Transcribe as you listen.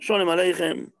שלום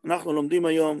עליכם, אנחנו לומדים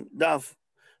היום דף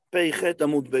פ"ח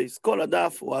עמוד בייס. כל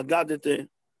הדף הוא אגדתא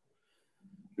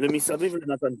למסביב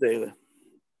לנתן תרא.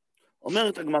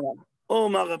 אומרת הגמרא,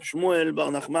 אומר רב שמואל בר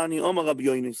נחמני, אומר רב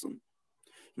יוינסון,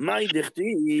 מאי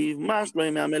דכתיב, מה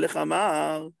שלמה המלך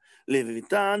אמר,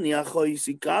 לבבתני אחוי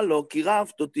סיכה לו,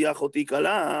 קירבת אותי אחותי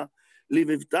כלה,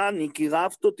 לבבתני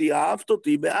קירבת אותי, אהבת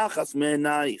אותי באחס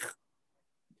מעינייך.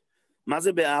 מה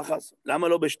זה באחס? למה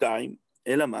לא בשתיים?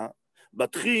 אלא מה?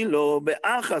 בתחילו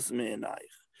באחס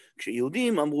מעינייך.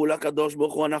 כשיהודים אמרו לקדוש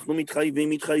ברוך הוא, אנחנו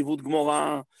מתחייבים התחייבות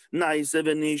גמורה, נעשה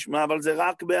ונשמע, אבל זה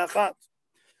רק באחת.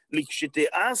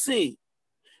 כשתעשי,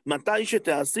 מתי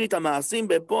שתעשי את המעשים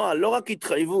בפועל, לא רק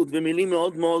התחייבות ומילים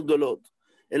מאוד מאוד גדולות,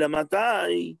 אלא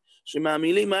מתי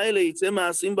שמהמילים האלה יצא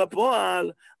מעשים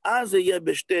בפועל, אז זה יהיה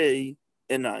בשתי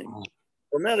עיניים.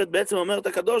 זאת אומרת, בעצם אומרת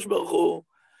הקדוש ברוך הוא,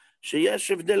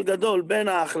 שיש הבדל גדול בין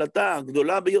ההחלטה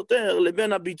הגדולה ביותר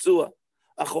לבין הביצוע.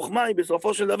 החוכמה היא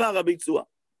בסופו של דבר הביצוע.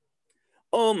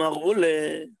 אמרו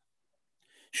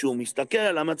שהוא מסתכל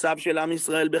על המצב של עם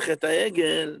ישראל בחטא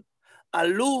העגל,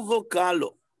 עלו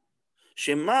וקלו,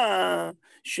 שמה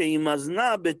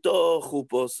שימזנה בתוך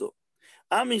חופוסו.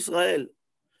 עם ישראל,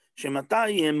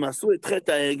 שמתי הם עשו את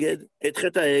חטא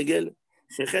העגל,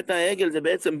 שחטא העגל זה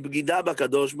בעצם בגידה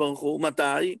בקדוש ברוך הוא,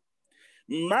 מתי?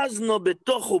 מזנו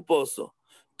בתוך חופוסו,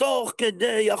 תוך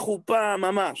כדי החופה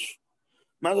ממש.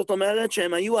 מה זאת אומרת?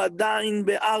 שהם היו עדיין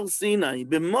בהר סיני,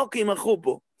 במוקים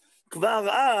החופו. כבר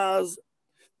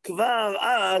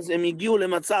אז הם הגיעו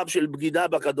למצב של בגידה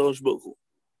בקדוש ברוך הוא.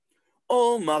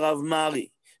 אומר רב מרי,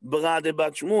 ברדה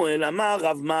בת שמואל, אמר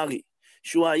רב מרי,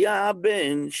 שהוא היה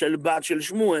הבן של בת של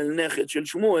שמואל, נכד של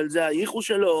שמואל, זה האיחו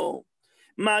שלו.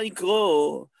 מה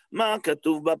יקרו? מה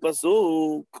כתוב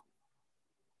בפסוק?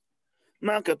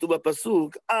 מה כתוב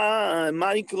בפסוק?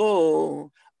 מה יקרו?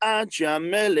 עד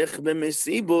שהמלך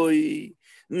במסיבוי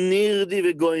נרדי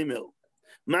וגוימר.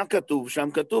 מה כתוב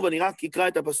שם? כתוב, אני רק אקרא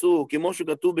את הפסוק, כמו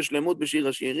שכתוב בשלמות בשיר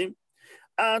השירים,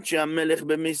 עד שהמלך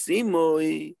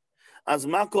במסיבוי, אז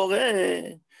מה קורה?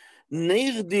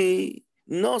 נרדי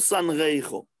נוסן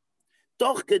ריחו.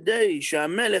 תוך כדי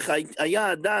שהמלך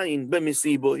היה עדיין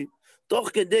במסיבוי, תוך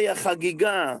כדי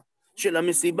החגיגה של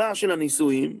המסיבה של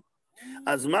הנישואים,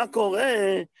 אז מה קורה?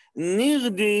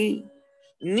 נרדי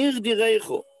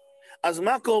ריחו. אז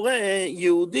מה קורה?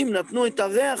 יהודים נתנו את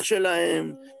הריח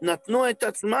שלהם, נתנו את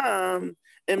עצמם,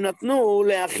 הם נתנו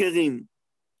לאחרים.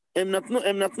 הם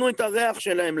נתנו את הריח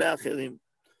שלהם לאחרים.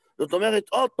 זאת אומרת,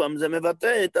 עוד פעם, זה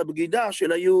מבטא את הבגידה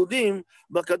של היהודים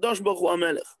בקדוש ברוך הוא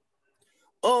המלך.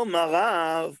 אומר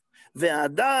רב,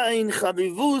 ועדיין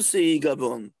חביבוסי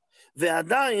גבון,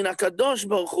 ועדיין הקדוש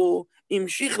ברוך הוא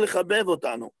המשיך לחבב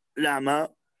אותנו. למה?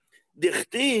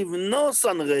 דכתיב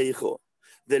נוסן ריחו,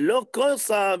 ולא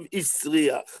כוסב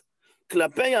יסריח.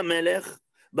 כלפי המלך,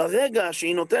 ברגע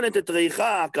שהיא נותנת את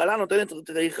ריחה, הכלה נותנת את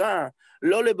ריחה,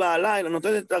 לא לבעלה, אלא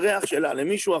נותנת את הריח שלה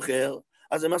למישהו אחר,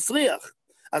 אז זה מסריח.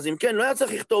 אז אם כן, לא היה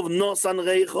צריך לכתוב נוסן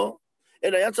ריחו,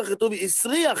 אלא היה צריך לכתוב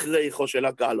יסריח ריחו של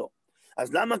הכלו.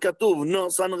 אז למה כתוב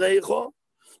נוסן ריחו?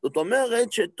 זאת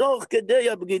אומרת שתוך כדי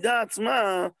הבגידה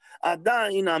עצמה,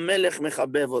 עדיין המלך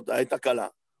מחבב אותה, את הכלה.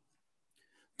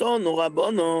 תונו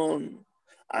רבונון,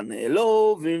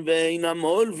 הנעלובים ואינם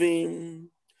עולבים,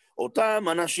 אותם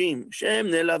אנשים שהם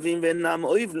נעלבים ואינם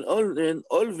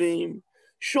עולבים,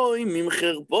 שוימים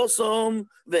חרפוסום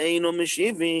ואינו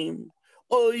משיבים,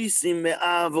 אויסים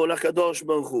מאבו לקדוש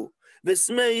ברוך הוא,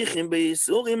 ושמחים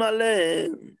בייסורים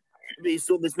עליהם,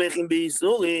 ושמחים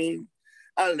בייסורים,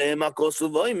 עליהם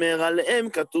הכוסו ואומר, עליהם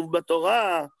כתוב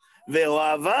בתורה,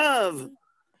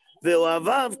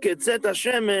 ואוהביו כצאת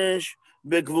השמש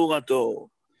בגבורתו.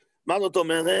 מה זאת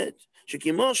אומרת?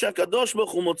 שכמו שהקדוש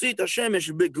ברוך הוא מוציא את השמש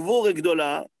בגבורה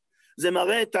גדולה, זה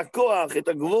מראה את הכוח, את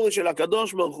הגבורה של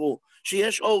הקדוש ברוך הוא,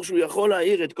 שיש אור שהוא יכול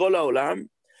להאיר את כל העולם,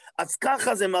 אז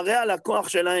ככה זה מראה על הכוח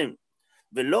שלהם.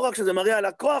 ולא רק שזה מראה על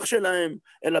הכוח שלהם,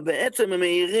 אלא בעצם הם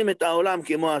מאירים את העולם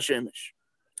כמו השמש.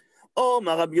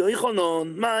 אומר רבי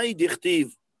יוחנן, מהי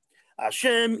דכתיב?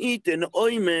 השם ייתן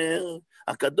אומר,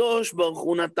 הקדוש ברוך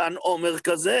הוא נתן אומר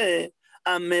כזה,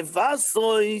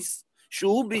 המבשרויס,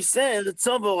 שהוא בישר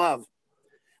צוב הוריו.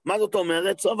 מה זאת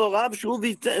אומרת? צוב הוריו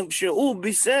שהוא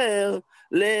בישר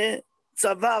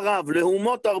לצבא רב,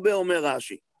 להומות הרבה, אומר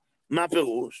רש"י. מה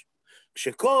פירוש?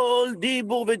 כשכל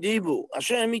דיבור ודיבור,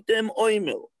 השם ייתן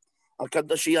אומר,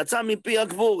 שיצא מפי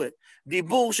הגבורה,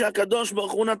 דיבור שהקדוש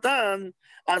ברוך הוא נתן,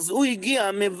 אז הוא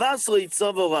הגיע מבשרוי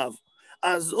צוב הוריו.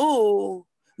 אז הוא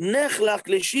נחלק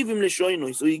לשיבים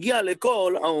לשוינויס, הוא הגיע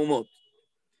לכל האומות.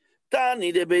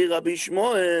 תני דבי רבי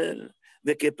שמואל,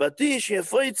 וכפטיש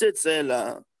יפריץ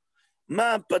צלע.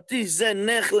 מה הפטיש זה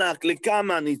נחלק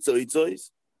לכמה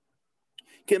ניצויצויס?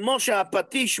 כמו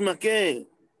שהפטיש מכה,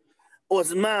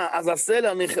 אז מה? אז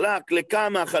הסלע נחלק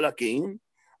לכמה חלקים,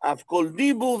 אף כל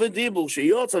דיבור ודיבור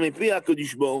שיוצא מפי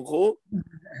הקדוש ברוך הוא,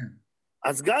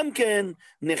 אז גם כן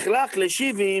נחלק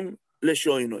ל70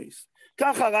 לשוינויס.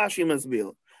 ככה רש"י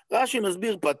מסביר. רש"י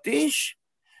מסביר פטיש,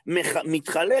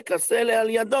 מתחלק הסלע על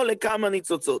ידו לכמה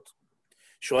ניצוצות.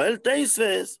 שואל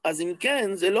תוספות, אז אם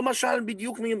כן, זה לא משל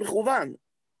בדיוק מכוון.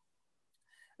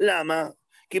 למה?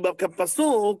 כי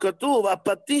בפסוק כתוב,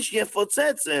 הפטיש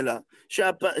יפוצץ סלע.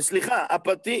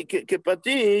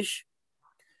 כפטיש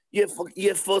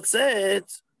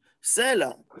יפוצץ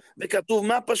סלע. וכתוב,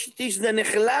 מה פטיש? זה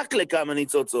נחלק לכמה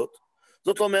ניצוצות.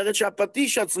 זאת אומרת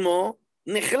שהפטיש עצמו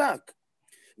נחלק.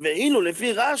 ואילו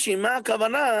לפי רש"י, מה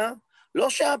הכוונה? לא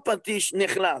שהפטיש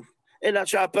נחלק, אלא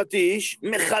שהפטיש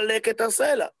מחלק את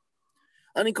הסלע.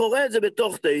 אני קורא את זה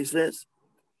בתוך תוספות,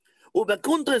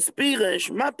 ובקונטרס פירש,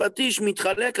 מה פטיש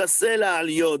מתחלק הסלע על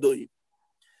יודוי.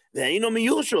 והיינו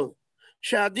מיושו,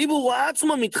 שהדיבור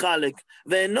עצמו מתחלק,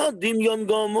 ואינו דמיון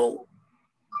גמור.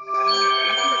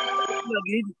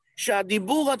 נגיד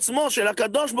שהדיבור עצמו של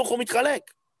הקדוש ברוך הוא מתחלק.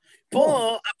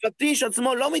 פה הפטיש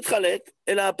עצמו לא מתחלק,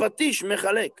 אלא הפטיש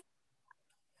מחלק.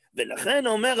 ולכן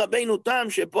אומר רבינו תם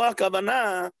שפה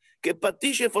הכוונה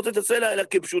כפטיש יפוצץ את הסלע, אלא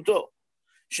כפשוטו.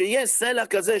 שיש סלע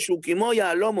כזה שהוא כמו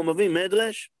יהלום הוא מביא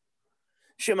מדרש,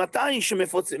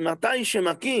 שמתי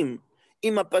שמקים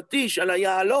עם הפטיש על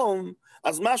היהלום,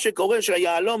 אז מה שקורה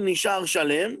שהיהלום נשאר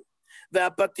שלם,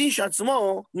 והפטיש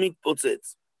עצמו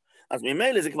מתפוצץ. אז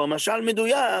ממילא זה כבר משל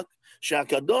מדויק,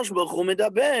 שהקדוש ברוך הוא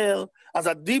מדבר, אז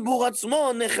הדיבור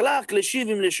עצמו נחלק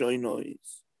ל70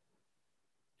 לשוינויס.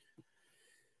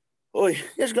 אוי,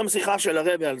 יש גם שיחה של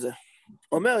הרבי על זה.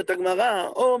 אומרת הגמרא,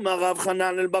 אומר רב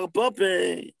חנן אל בר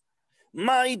פופי,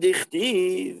 מאי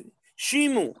דכתיב,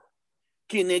 שימו,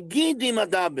 כי נגידים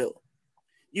אדבר.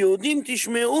 יהודים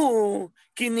תשמעו,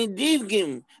 כי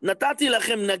נדיבים, נתתי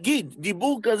לכם נגיד,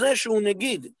 דיבור כזה שהוא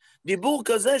נגיד, דיבור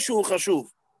כזה שהוא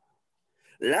חשוב.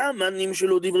 למה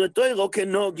נמשלו דברי תורה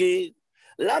כנוגד?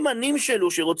 למה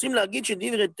נמשלו שרוצים להגיד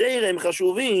שדברי תורה הם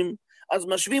חשובים, אז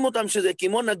משווים אותם שזה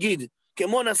כמו נגיד,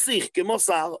 כמו נסיך, כמו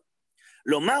שר?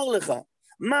 לומר לך,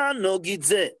 מה נוגד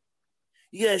זה?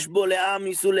 יש בו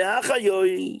לאמיס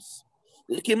ולאחיוס,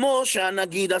 כמו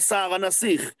שהנגיד השר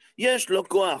הנסיך, יש לו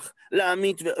כוח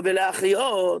לעמית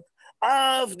ולאחיות,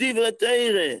 אף דברי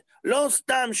תורה, לא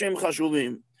סתם שהם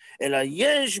חשובים, אלא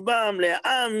יש בם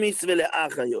לאמיס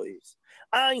ולאחיוס.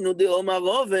 היינו דאמר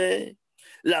רובע,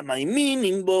 למה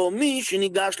ימינים בו מי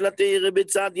שניגש לתורה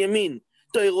בצד ימין,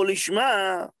 תורה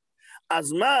לשמה,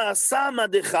 אז מה סמא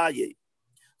דחיי?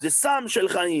 זה סם של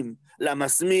חיים. למה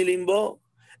סמילים בו?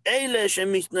 אלה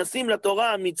שמתנסים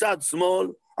לתורה מצד שמאל,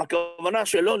 הכוונה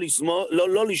שלא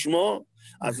לא לשמור,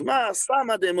 אז מה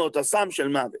סמא דמות, הסם של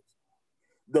מוות.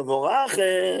 דבר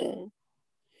אחר,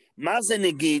 מה זה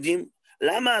נגידים?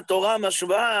 למה התורה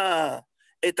משווה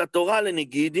את התורה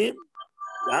לנגידים?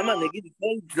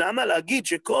 למה להגיד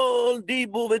שכל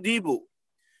דיבור ודיבור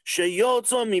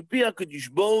שיוצא מפי הקדוש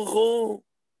ברוך הוא,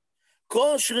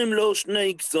 קושרים לו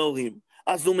שני קצורים,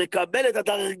 אז הוא מקבל את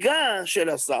הדרגה של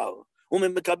השר, הוא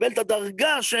מקבל את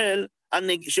הדרגה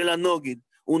של הנוגד,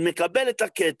 הוא מקבל את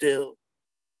הכתר.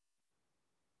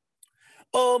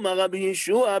 אומר רבי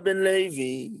ישוע בן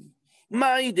לוי,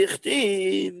 מאי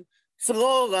דכתיב,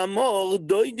 צרור אמור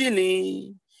דוידי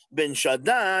לי, בן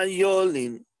שדי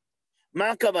יולין. מה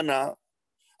הכוונה?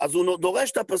 אז הוא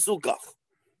דורש את הפסוק כך.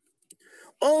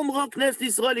 אומרו כנסת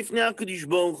ישראל לפני הקדוש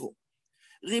ברוך הוא,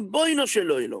 ריבונו של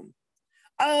עולם,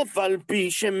 אף על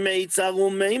פי שמיצר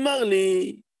ומימר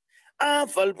לי,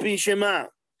 אף על פי שמה?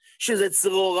 שזה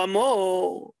צרור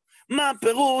אמור. מה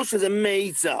הפירוש שזה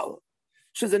מיצר?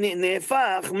 שזה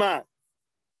נהפך מה?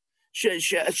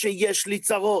 שיש לי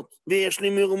צרות ויש לי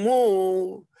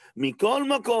מרמור מכל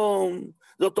מקום.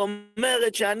 זאת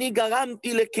אומרת שאני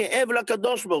גרמתי לכאב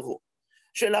לקדוש ברוך הוא.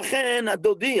 שלכן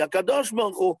הדודי, הקדוש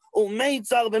ברוך הוא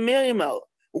מיצר ומימר,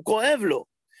 הוא כואב לו.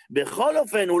 בכל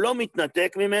אופן הוא לא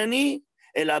מתנתק ממני,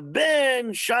 אלא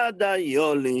בן שדה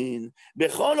יולין.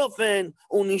 בכל אופן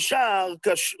הוא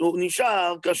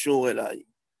נשאר קשור אליי.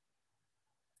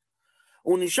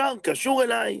 הוא נשאר קשור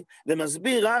אליי,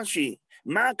 ומסביר רש"י,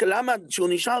 למה שהוא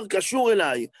נשאר קשור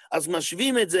אליי, אז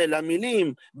משווים את זה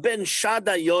למילים בן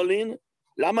שדה יולין,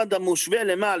 למה אתה מושווה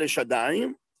למה?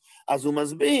 לשדיים? אז הוא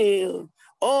מסביר,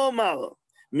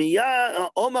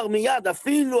 אומר מיד,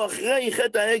 אפילו אחרי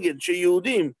חטא העגל,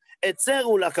 שיהודים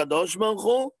הצרו לקדוש ברוך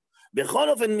הוא, בכל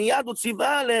אופן מיד הוא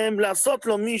ציווה עליהם לעשות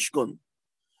לו משכון.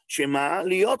 שמה?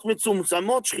 להיות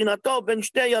מצומצמות שכינתו בין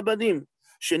שתי עבדים,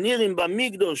 שנראים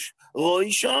במקדוש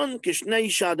ראשון כשני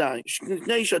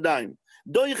שדיים.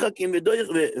 דויחקים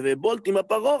ובולטים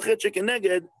הפרוכת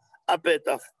שכנגד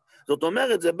הפתח. זאת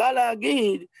אומרת, זה בא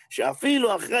להגיד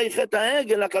שאפילו אחרי חטא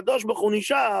העגל, הקדוש ברוך הוא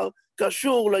נשאר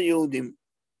קשור ליהודים.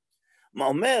 מה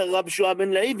אומר רב שועה בן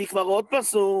לוי? כבר עוד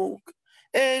פסוק,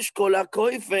 אש כל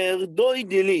הכופר דוי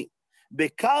דילי,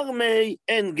 בקרמי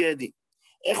אין גדי.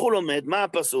 איך הוא לומד? מה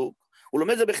הפסוק? הוא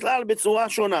לומד זה בכלל בצורה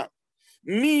שונה.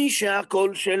 מי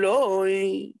שהקול שלו,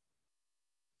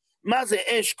 מה זה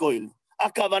אשכול?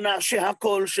 הכוונה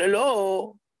שהקול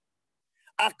שלו,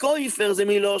 הכופר זה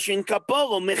מילושין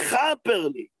כפורו, מחפר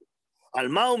לי. על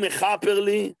מה הוא מחפר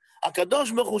לי?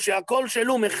 הקדוש ברוך הוא שהקול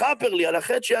שלו מחפר לי על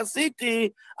החטא שעשיתי,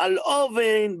 על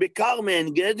אובן בקרמי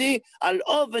אין גדי, על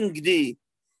אובן גדי,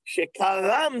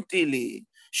 שקרמתי לי,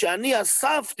 שאני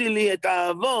אספתי לי את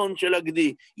האבון של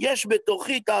הגדי. יש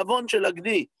בתוכי את האבון של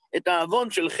הגדי, את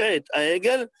האבון של חטא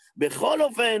העגל, בכל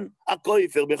אופן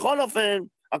הכופר, בכל אופן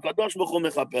הקדוש ברוך הוא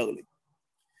מחפר לי.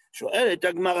 שואלת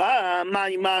הגמרא,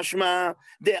 מהי משמע?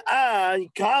 דאי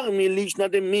קרמי לישנא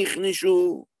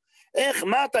דמיכנישו. איך,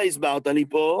 מה אתה הסברת לי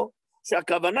פה?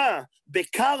 שהכוונה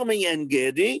בקרמי אין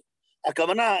גדי,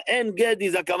 הכוונה אין גדי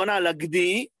זה הכוונה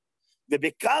לגדי,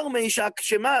 ובקרמי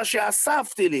שמה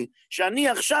שאספתי לי, שאני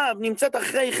עכשיו נמצאת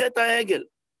אחרי חטא העגל.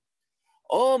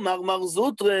 או מר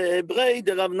זוטרא ברי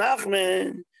דרב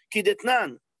נחמן, כי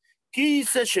דתנן,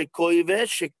 כיסא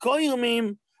שכויבש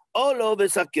שכוירמים או לא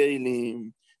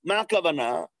בסקלים. מה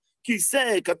הכוונה?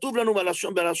 כיסא, כתוב לנו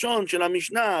בלשון של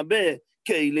המשנה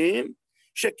בכלים,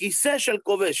 שכיסא של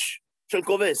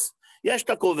כובס, יש את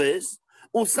הכובס,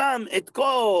 הוא שם את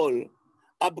כל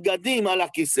הבגדים על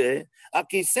הכיסא,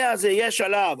 הכיסא הזה יש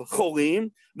עליו חורים,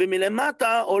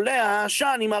 ומלמטה עולה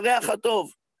העשן עם הריח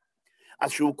הטוב.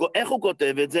 אז איך הוא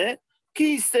כותב את זה?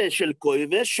 כיסא של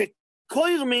כובש,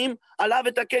 שכוירמים עליו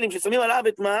את הכלים, ששמים עליו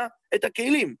את מה? את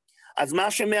הכלים. אז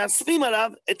מה שמאספים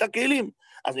עליו את הכלים.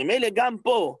 אז ממילא גם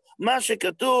פה, מה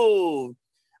שכתוב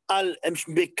על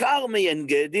בקרמי אין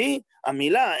גדי,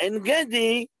 המילה אין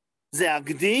גדי, זה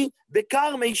הגדי,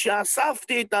 בקרמי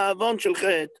שאספתי את האבון של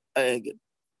חטא העגל.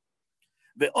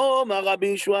 ואומר רבי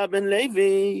ישוע בן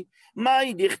לוי,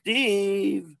 מהי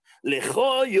דכתיב?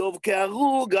 לכו יוב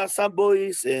כהרוג עשה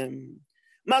בויסם.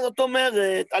 מה זאת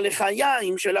אומרת?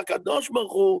 הלחיים של הקדוש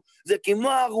ברוך הוא, זה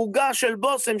כמו הרוגה של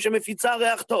בוסם שמפיצה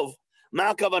ריח טוב. מה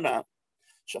הכוונה?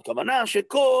 שהכוונה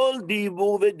שכל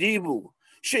דיבור ודיבור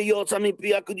שיוצא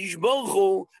מפי הקדוש ברוך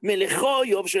הוא, מלכו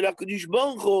יוב של הקדוש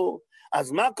ברוך הוא,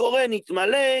 אז מה קורה?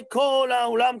 נתמלא כל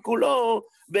העולם כולו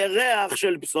בריח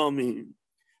של פסומים.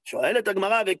 שואלת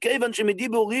הגמרא, וכיוון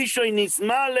שמדיבור ראשון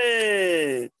נסמלא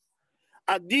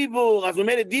הדיבור, אז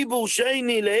ממילא דיבור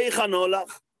שני להיכן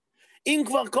הולך. אם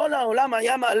כבר כל העולם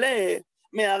היה מלא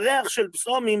מהריח של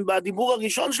פסומים בדיבור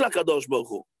הראשון של הקדוש ברוך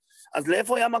הוא, אז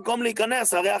לאיפה היה מקום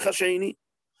להיכנס הריח השני?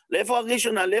 לאיפה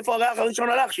הריח הראשון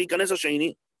הלך שייכנס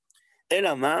השני?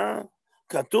 אלא מה?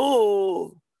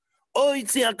 כתוב, אוי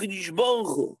צי הקדוש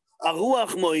ברוך הוא,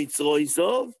 הרוח מויצרו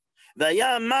יסוב,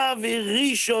 והיה מעביר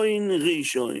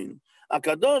ראשון.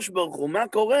 הקדוש ברוך הוא, מה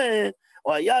קורה?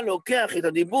 הוא היה לוקח את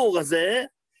הדיבור הזה,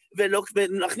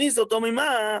 ונכניס אותו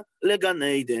ממה? לגן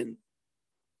עדן.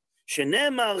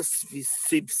 שנאמר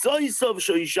סיפסוי סוב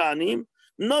שוישנים,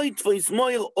 נוי תפויס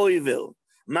מויר אויבר.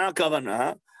 מה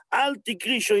הכוונה? אל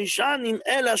תקרי שוישנים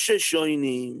אלא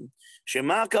ששוינים.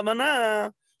 שמה הכוונה?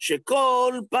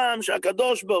 שכל פעם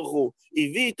שהקדוש ברוך הוא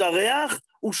הביא את הריח,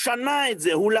 הוא שנה את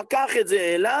זה, הוא לקח את זה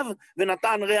אליו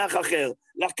ונתן ריח אחר.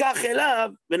 לקח אליו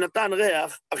ונתן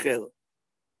ריח אחר.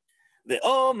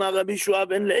 ואומר רבי ישוע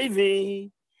בן לוי,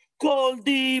 כל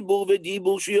דיבור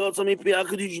ודיבור שיוצא מפי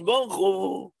הקדוש ברוך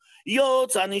הוא,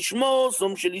 יוצא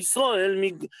נשמוסום של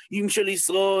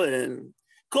ישראל,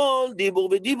 כל דיבור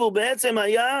ודיבור בעצם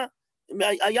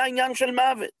היה עניין של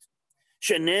מוות,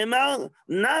 שנאמר,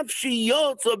 נפשי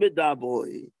יוצא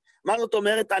בדברוי. מה זאת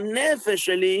אומרת? הנפש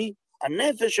שלי,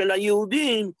 הנפש של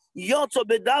היהודים, יוצא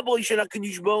בדברוי של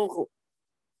הקדוש ברוך הוא.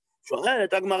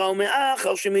 שואלת הגמרא,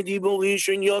 ומאחר שמדיבור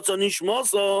ראשון יוצא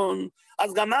נשמוסון,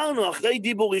 אז גמרנו, אחרי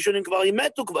דיבור ראשון הם כבר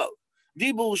מתו כבר.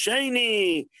 דיבור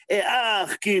שני,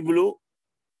 אך קיבלו.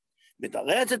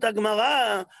 מתרצת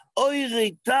הגמרא, אוי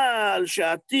ריטל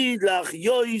שעתיד לך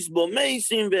יויס בו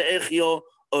מייסים ואחיו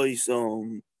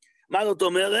אויסום. מה זאת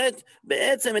אומרת?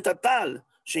 בעצם את הטל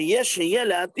שיהיה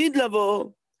לעתיד לבוא,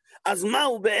 אז מה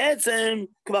הוא בעצם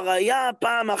כבר היה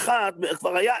פעם אחת,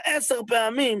 כבר היה 10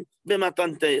 פעמים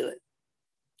במתן תורה.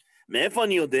 מאיפה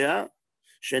אני יודע?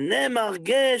 שנאמר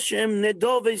גשם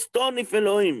נדו וסטוניף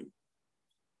אלוהים.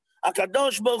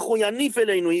 הקדוש ברוך הוא יניף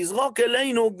אלינו, יזרוק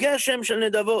אלינו גשם של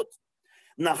נדבות.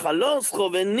 נחלוסכו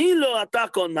ונילו אתה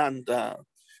כוננת.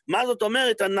 מה זאת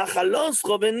אומרת?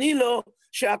 הנחלוסכו ונילו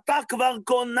שאתה כבר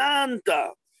כוננת,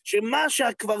 שמה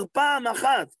שכבר פעם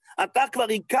אחת, אתה כבר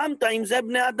הקמת עם זה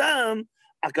בני אדם,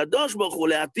 הקדוש ברוך הוא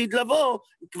לעתיד לבוא,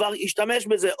 כבר ישתמש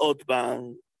בזה עוד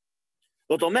פעם.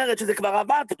 זאת אומרת שזה כבר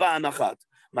עבד פעם אחת.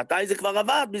 מתי זה כבר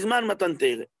עבד? בזמן מתן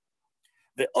תורה.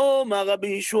 ואומר רבי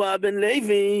ישוע בן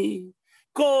לוי,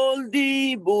 כל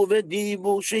דיבור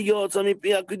ודיבור שיוצא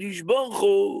מפי הקדוש ברוך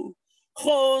הוא,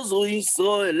 חוזרו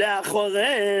ישראל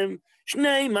לאחוריהם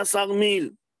 12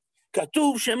 מיל.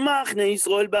 כתוב שמחנה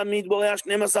ישראל במדבר היה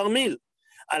 12 מיל.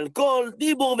 על כל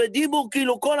דיבור ודיבור,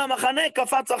 כאילו כל המחנה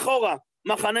קפץ אחורה,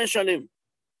 מחנה שלם.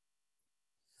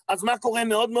 אז מה קורה?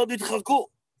 מאוד מאוד התחרקו.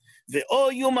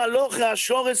 ואויו מלוכי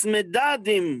השורס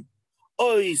מדדים,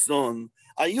 אוי סון.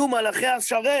 היו מלאכי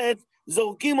השרת,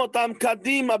 זורקים אותם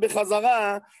קדימה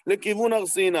בחזרה לכיוון הר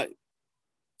סיני.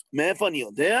 מאיפה אני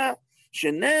יודע?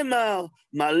 שנאמר,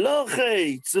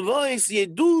 מלוכי צבויס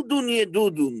ידודון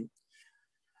ידודון.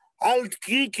 אל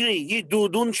קרי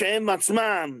ידודון שהם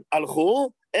עצמם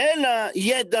הלכו, אלא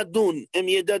ידדון. הם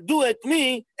ידדו את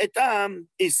מי? את עם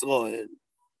ישראל.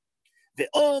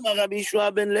 ואומר רבי ישוע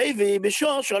בן לוי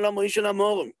בשור שלמה של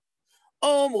המורים.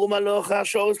 אומרו מלוכי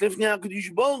השורס לפני הקדוש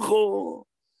ברוך הוא,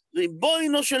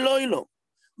 ריבונו של עולם,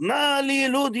 מה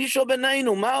לילוד אישו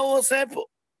בינינו, מה הוא עושה פה?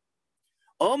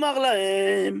 אומר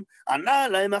להם, ענה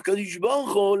להם הקדוש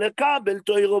ברוך הוא לקבל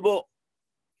תוירו בו.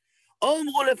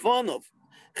 אומרו לפונוב,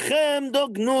 חמדו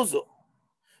גנוזו,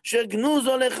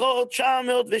 שגנוזו לכו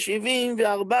 970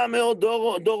 ו400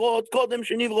 דורות קודם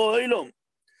שנברו אילום.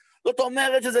 זאת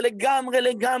אומרת שזה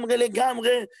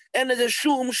לגמרי, אין איזה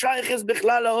שום שייכס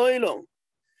בכלל לאוילום.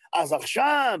 אז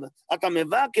עכשיו אתה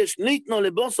מבקש ניתנו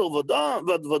לבוסר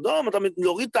ודבודום, אתה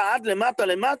להוריד את העד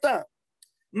למטה.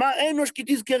 מה אנוש כי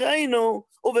תזכרנו,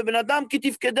 ובבן אדם כי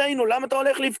תפקדנו, למה אתה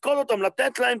הולך לפקוד אותם,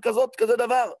 לתת להם כזה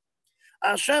דבר?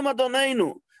 השם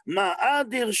אדוננו, מה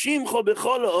אדיר שמחו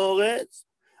בכל האורץ,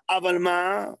 אבל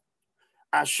מה?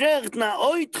 אשר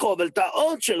תנאו איתך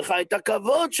ולתאות שלך, את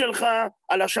הכבוד שלך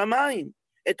על השמיים,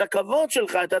 את הכבוד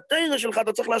שלך, את התורה שלך,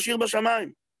 אתה צריך להשאיר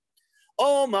בשמיים.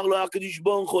 אומר לו הקדוש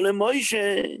ברוך הוא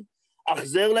למוישה,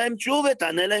 אחזר להם תשובה,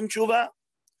 תענה להם תשובה.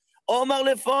 אומר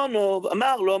לפונו,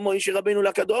 אמר לו מוישה רבינו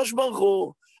לקדוש ברוך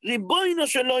הוא, ריבונו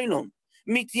של עולם,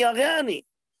 מתיירא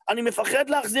אני מפחד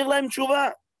להחזיר להם תשובה,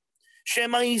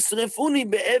 שמא ישרפוני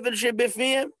באבל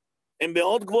שבפיהם, הם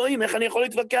מאוד גבוהים, איך אני יכול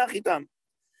להתווכח איתם?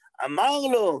 אמר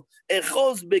לו,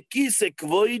 אחוז בכיסא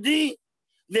כבודי,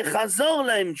 וחזור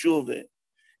להם תשובה.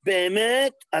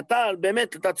 באמת,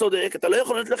 אתה צודק, אתה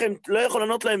לא יכול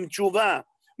לענות להם תשובה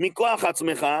מכוח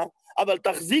עצמך, אבל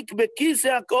תחזיק בכיסא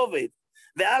הכובד,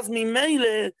 ואז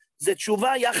ממילא זה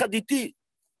תשובה יחד איתי.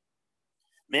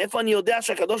 מאיפה אני יודע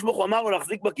שהקדוש ברוך הוא אמר לו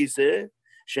להחזיק בכיסא?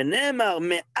 שנאמר,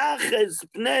 מאחז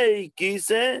פני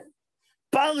כיסא,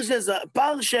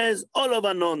 פרשז אולו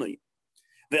ונונוי.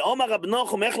 ואומר רב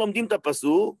נחום, איך לומדים את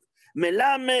הפסוק?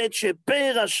 מלמד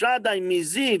שפרא שדי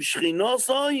מזיו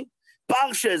שכינוסוי,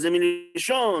 פרשה זה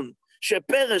מלשון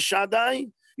שפרא שדי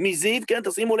מזיו, כן,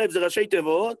 תשימו לב, זה ראשי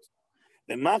תיבות,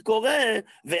 ומה קורה?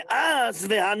 ואז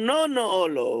והנונו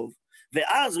אולוב,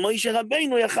 ואז מוישה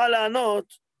רבינו יכל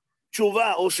לענות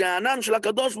תשובה, או שהענן של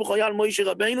הקדוש ברוך הוא היה על מוישה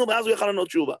רבינו, ואז הוא יכל לענות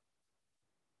תשובה.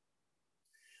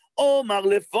 אומר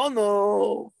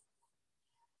לפונו,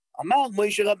 אמר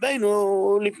מוישה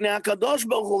רבינו לפני הקדוש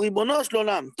ברוך הוא, ריבונו של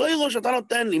עולם, תוירו שאתה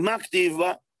נותן לי, מה כתיב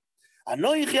בה?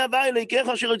 אנוכי אבא אלוהיכך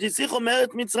אשר הוציאך מארץ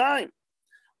מצרים.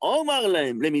 אומר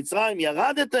להם, למצרים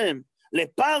ירדתם,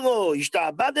 לפרו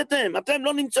השתעבדתם, אתם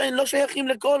לא נמצאים, לא שייכים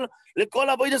לכל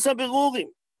עבודת הבירורים.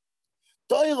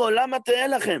 תוירו, למה תהיה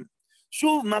לכם?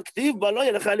 שוב, מה כתיב בה? לא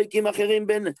יהיה לך אלוקים אחרים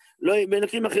בין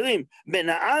אלוקים אחרים. בין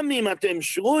העמים אתם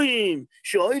שרויים,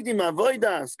 שאוהבים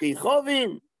עבודת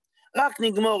כיכובים. רק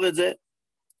נגמור את זה.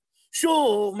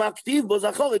 שוב, מה כתיב בו?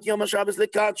 זכור את יום השבס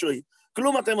לקדשוי.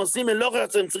 כלום אתם עושים מלאכה,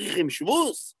 אתם צריכים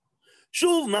שבוס?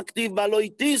 שוב, מה כתיב בה? לא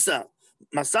תישא.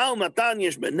 משא ומתן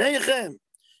יש ביניכם.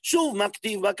 שוב, מה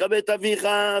כתיב בה? כבד אביך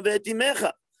ואת אמך.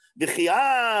 וכי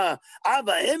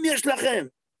אבא הם יש לכם.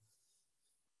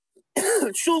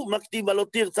 שוב, מה כתיב בה? לא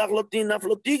תרצח, לא תנף,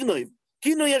 לא תגנוב.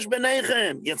 קינו יש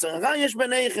ביניכם, יצר הרע יש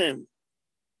ביניכם.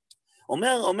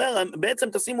 אומר, בעצם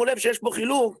תשימו לב שיש פה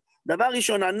חילוק. דבר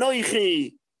ראשון,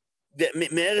 אנוכי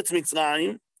מארץ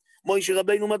מצרים, מוישה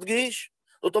רבינו מדגיש.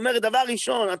 זאת אומרת, דבר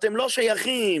ראשון, אתם לא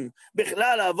שייכים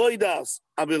בכלל לעבודת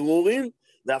הבירורים,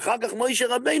 ואחר כך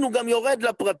מוישה רבינו גם יורד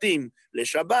לפרטים,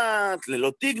 לשבת,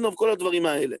 ללא תגנוב, כל הדברים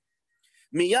האלה.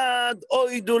 מיד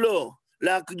הוידו לו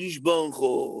לקדוש ברוך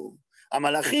הוא.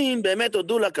 המלאכים באמת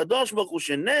הודו לקדוש ברוך הוא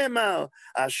שנאמר,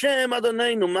 השם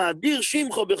אדוננו מאדיר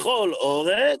שמחו בכל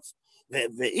אורץ,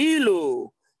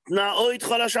 ואילו תנאו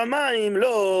איתך לשמיים,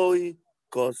 לא.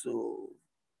 כוסו.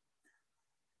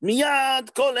 מיד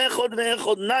כל אחד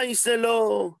ואחד נייסה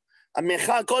לו,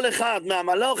 כל אחד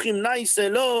מהמלוכים נייסה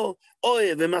לו,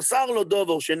 אוהב ומסר לו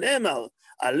דובר שנאמר,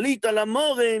 עלית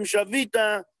למורם, שבית,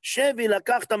 שבי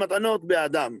לקחת מתנות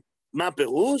באדם. מה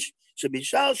הפירוש?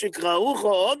 שבשאר שקראוך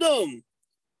אודום,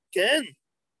 כן?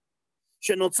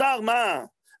 שנוצר מה?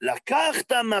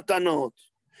 לקחת מתנות.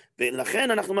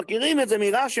 ולכן אנחנו מכירים את זה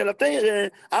מרש"י על התורה,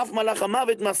 אף מלאך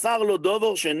המוות מסר לו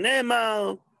דובר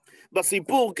שנאמר,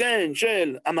 בסיפור, כן,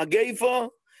 של המגייפו,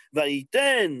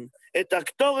 וייתן את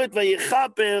הקטורת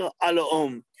ויכפר על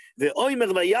האום,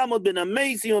 ואוימר וימות בין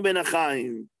המתים ובין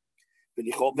החיים.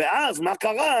 ואז מה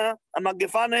קרה?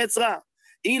 המגפה נעצרה.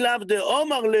 אילאו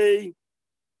דאמר לי,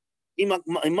 אם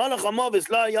מלאך המוות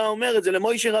לא היה אומר את זה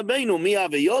למוישה רבינו, מי היה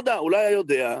ויודע? אולי היה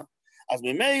יודע. אז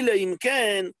ממילא, אם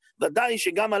כן, ודאי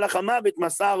שגם מלאך המוות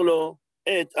מסר לו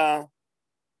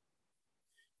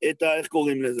איך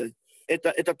קוראים לזה?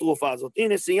 את התרופה הזאת.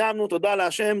 הנה סיימנו, תודה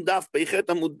להשם, דף פ"ח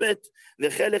עמוד ב'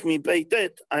 וחלק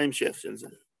מפ"ט ההמשך של זה.